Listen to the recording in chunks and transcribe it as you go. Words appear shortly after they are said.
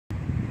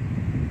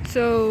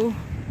So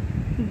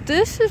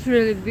this is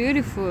really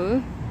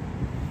beautiful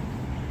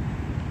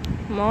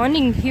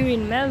morning here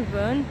in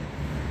Melbourne,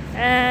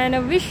 and I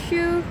wish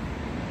you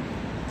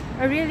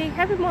a really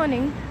happy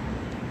morning.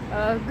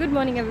 Good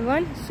morning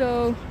everyone.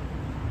 So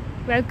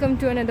welcome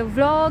to another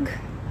vlog,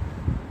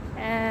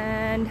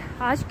 and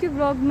आज के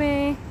vlog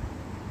में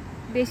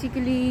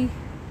basically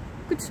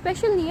कुछ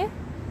special नहीं है.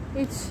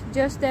 It's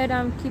just that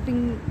I'm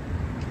keeping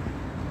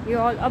you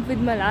all up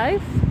with my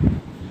life,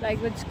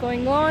 like what's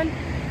going on.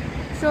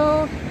 So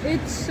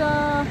it's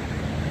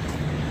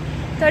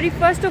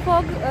 31st of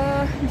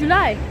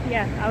July.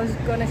 Yeah, I was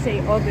gonna say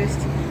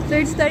August. So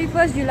it's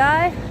 31st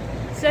July,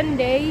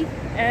 Sunday,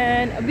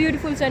 and a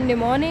beautiful Sunday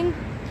morning.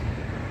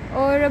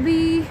 Or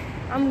abhi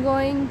I'm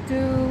going to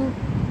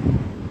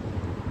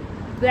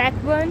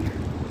Blackburn.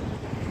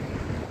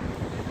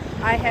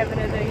 I have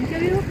another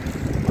interview.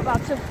 अब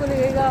आप सबको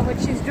लगेगा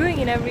what she's doing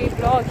in every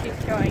vlog.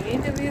 She's showing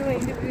interview.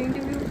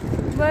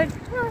 But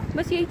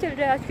बस यही चल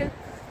रहा है आजकल.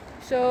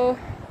 So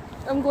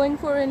I'm going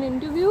for an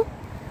interview,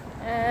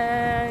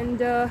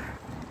 and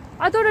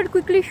I thought I'd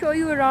quickly show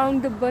you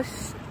around the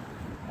bus,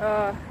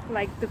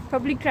 like the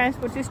public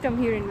transport system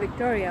here in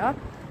Victoria,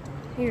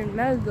 here in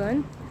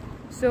Melbourne.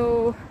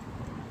 So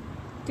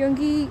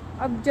क्योंकि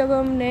अब जब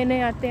हम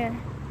नए आते हैं,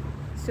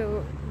 so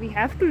we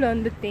have to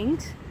learn the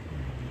things,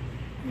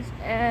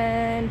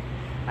 and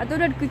I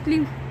thought I'd quickly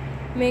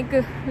make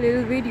a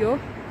little video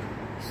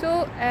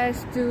so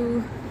as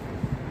to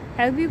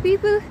help you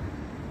people,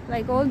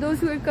 like all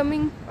those who are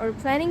coming or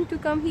planning to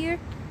come here.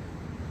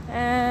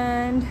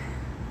 And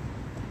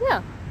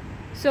yeah,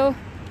 so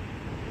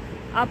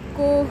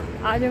आपको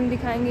आज हम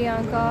दिखाएंगे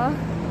यहाँ का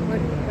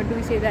what do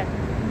we say that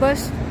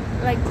bus,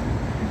 like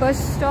bus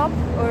stop,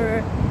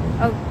 or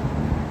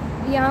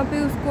यहाँ पे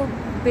उसको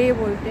bay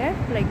बोलते हैं,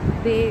 like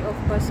bay of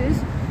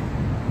buses.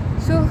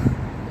 So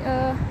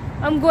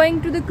I'm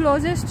going to the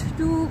closest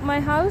to my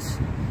house,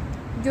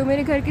 जो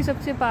मेरे घर के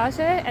सबसे पास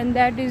है, and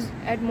that is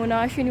at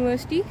Monash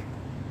University.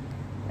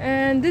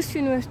 And this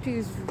university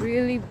is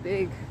really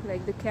big,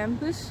 like the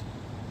campus,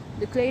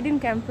 the Clayton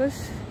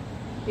campus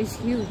is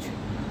huge.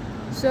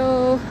 So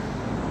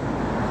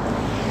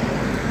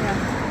yeah,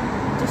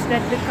 just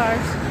let the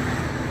cars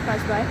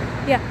pass by.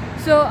 Yeah,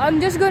 so I'm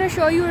just gonna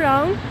show you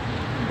around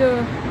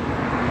the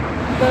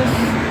bus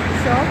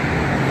stop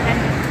and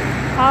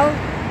how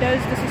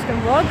does the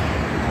system work,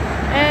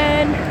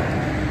 and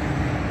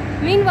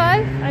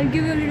meanwhile I'll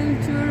give you a little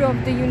tour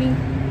of the uni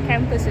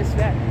campus as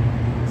well.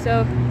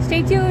 So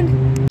stay tuned.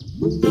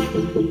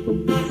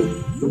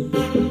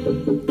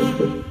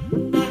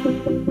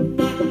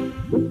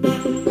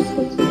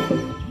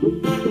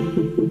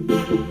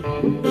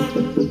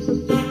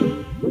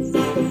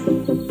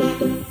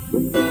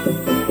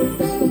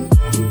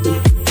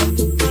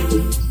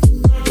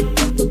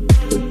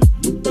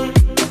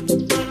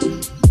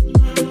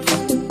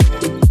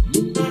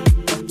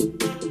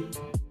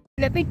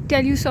 Let me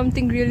tell you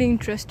something really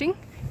interesting.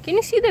 Can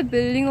you see the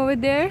building over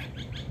there?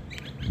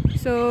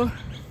 So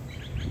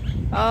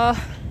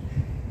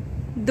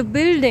the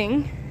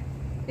building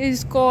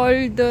is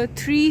called the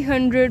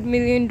 $300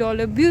 million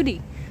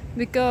beauty,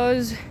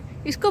 because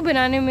इसको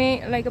बनाने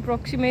में like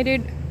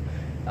approximated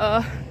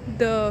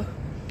the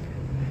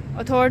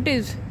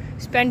authorities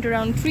spent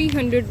around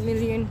 $300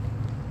 million.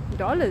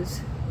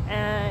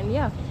 And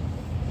yeah,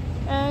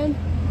 and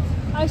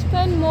I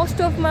spend most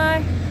of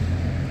my,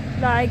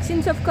 like,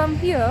 since I've come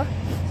here,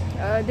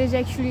 there's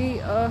actually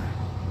a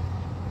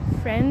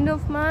friend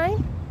of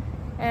mine,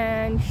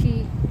 and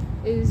she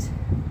is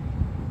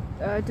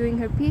doing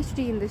her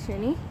PhD in this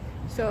uni.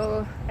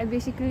 So I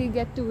basically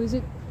get to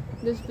visit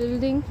this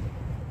building,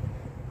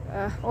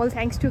 all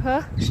thanks to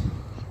her.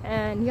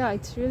 And yeah,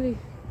 it's really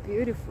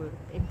beautiful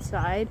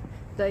inside.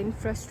 The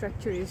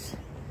infrastructure is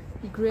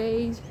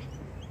great,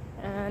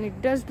 and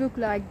it does look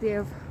like they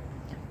have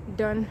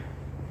done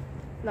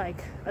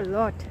like a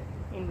lot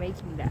in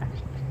making that.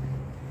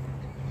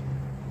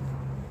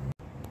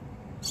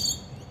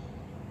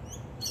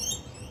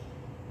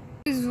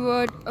 This is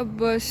what a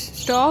bus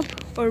stop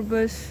or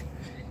bus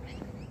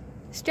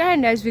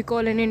stand, as we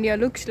call in India,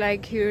 looks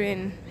like here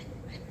in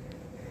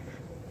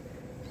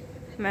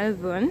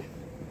Melbourne.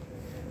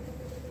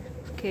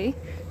 Okay,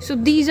 so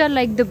these are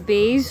like the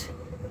bays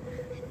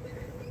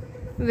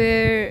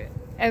where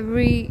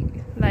every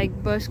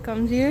like bus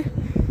comes here,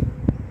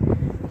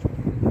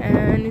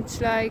 and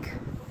it's like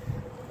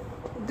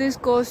this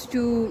goes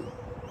to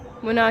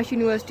Monash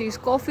University's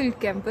Caulfield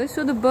campus.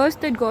 So the bus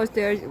that goes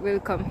there will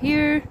come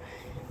here,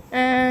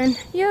 and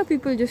yeah,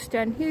 people just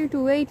stand here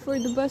to wait for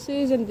the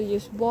buses, and they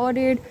just bought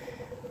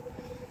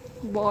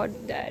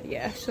that.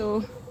 Yeah,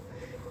 so,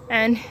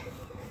 and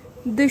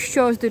this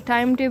shows the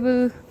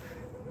timetable,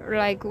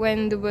 like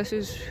when the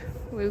buses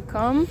will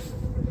come.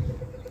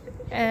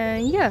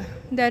 And yeah,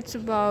 that's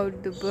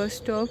about the bus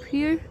stop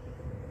here.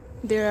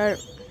 There are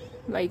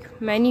like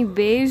many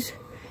bays,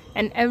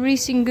 and every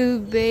single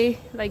bay,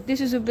 like this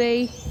is a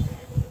bay,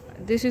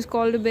 this is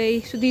called a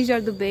bay, so these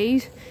are the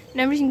bays, and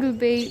every single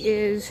bay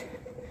is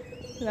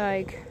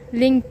like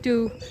linked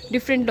to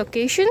different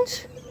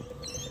locations.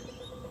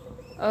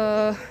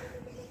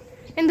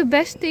 And the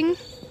best thing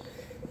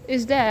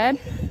is that,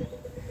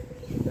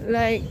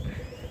 like,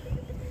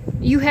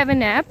 you have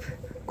an app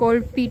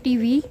called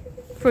PTV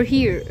for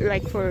here,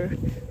 like for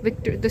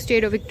the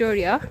state of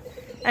Victoria,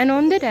 and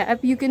on that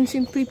app you can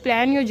simply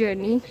plan your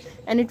journey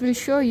and it will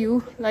show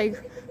you like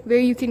where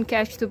you can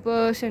catch the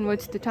bus and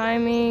what's the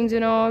timings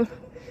and all.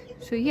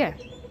 So yeah,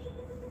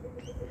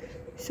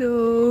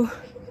 so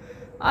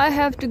I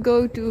have to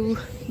go to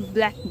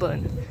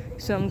Blackburn,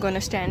 so I'm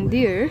gonna stand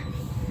there.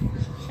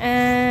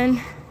 And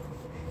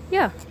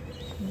yeah,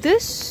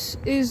 this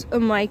is a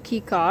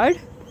Mikey card,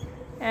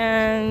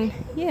 and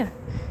yeah,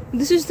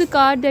 this is the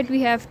card that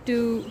we have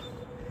to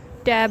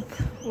tap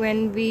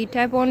when we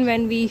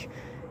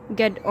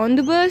get on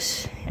the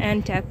bus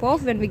and tap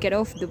off when we get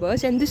off the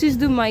bus. And this is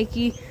the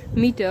Mikey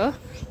meter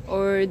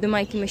or the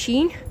Mikey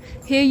machine.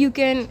 Here you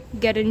can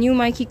get a new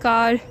Mikey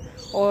card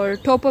or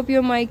top up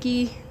your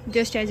Mikey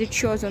just as it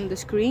shows on the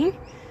screen.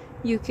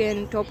 You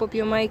can top up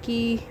your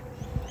Mikey,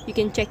 you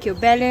can check your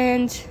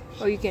balance,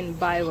 or you can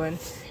buy one.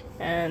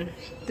 And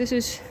this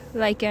is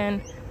like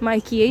an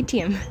Mikey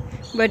ATM,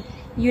 but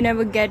you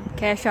never get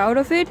cash out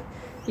of it.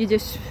 You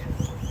just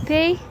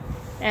pay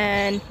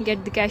and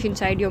get the cash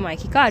inside your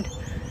Mikey card.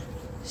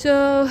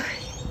 So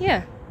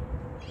yeah,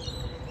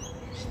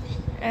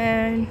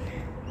 and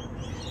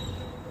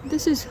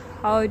this is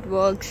how it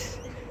works,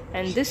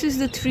 and this is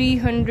the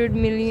 $300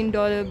 million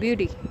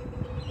beauty.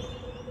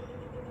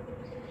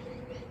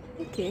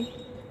 Okay,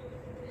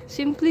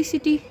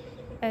 simplicity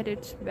at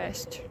its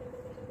best.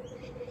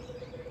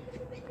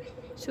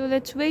 So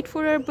let's wait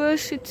for our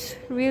bus. It's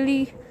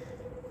really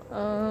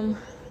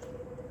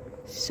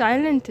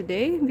silent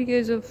today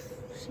because of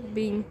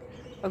being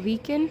a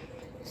weekend,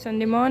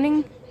 Sunday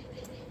morning.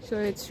 So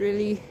it's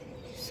really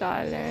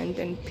silent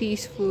and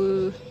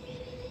peaceful.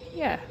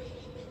 Yeah,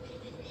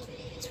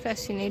 it's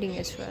fascinating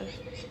as well.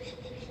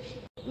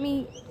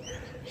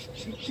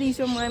 Please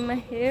don't mind my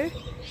hair.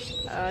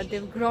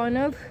 They've grown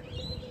up,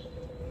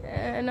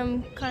 and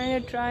I'm kind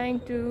of trying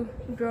to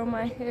grow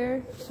my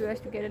hair so as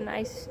to get a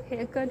nice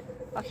haircut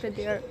after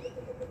they are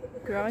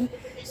grown.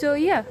 So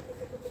yeah,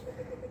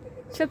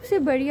 सबसे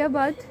बढ़िया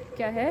बात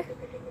क्या है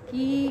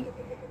कि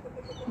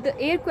the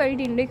air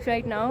quality index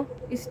right now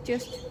is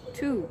just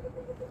 2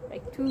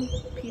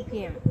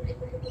 ppm,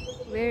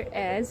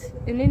 whereas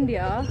in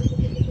India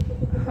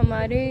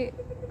हमारे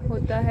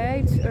होता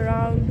है it's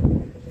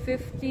around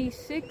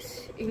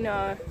 56 in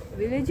our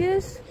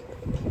villages,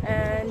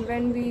 and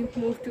when we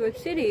move to our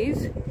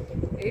cities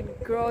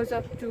it grows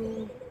up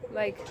to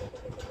like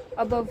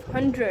above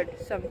 100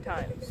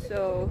 sometimes.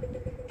 So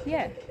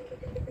yeah,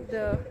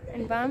 the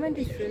environment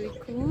is really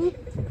cool,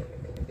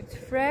 it's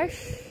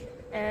fresh,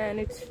 and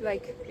it's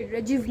like it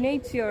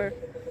rejuvenates your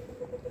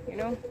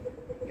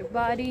your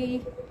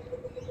body,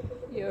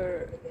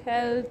 your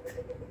health.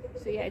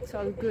 So yeah, it's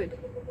all good.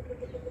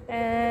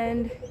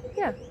 And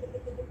yeah,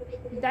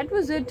 that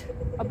was it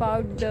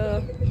about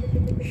the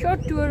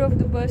short tour of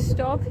the bus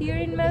stop here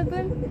in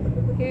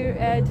Melbourne, here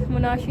at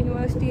Monash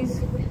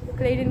University's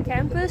Clayton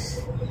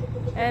campus.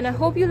 And I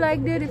hope you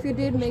liked it. If you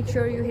did, make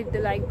sure you hit the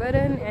like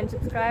button and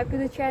subscribe to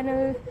the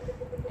channel,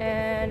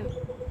 and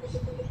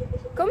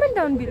comment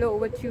down below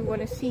what you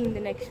want to see in the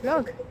next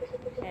vlog.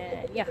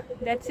 And yeah,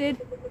 that's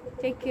it.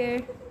 Take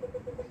care.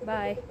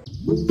 Bye.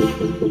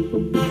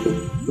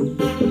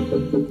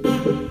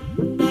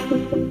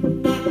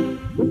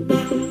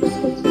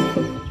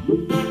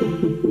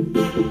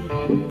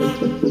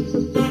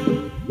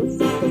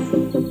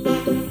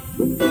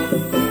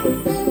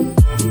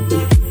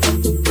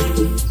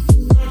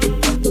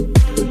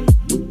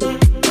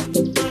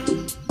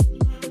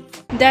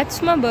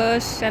 That's my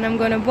bus, and I'm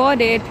gonna board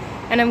it,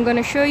 and I'm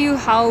gonna show you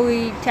how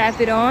we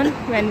tap it on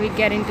when we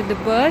get into the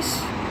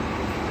bus.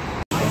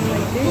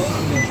 Like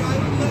this.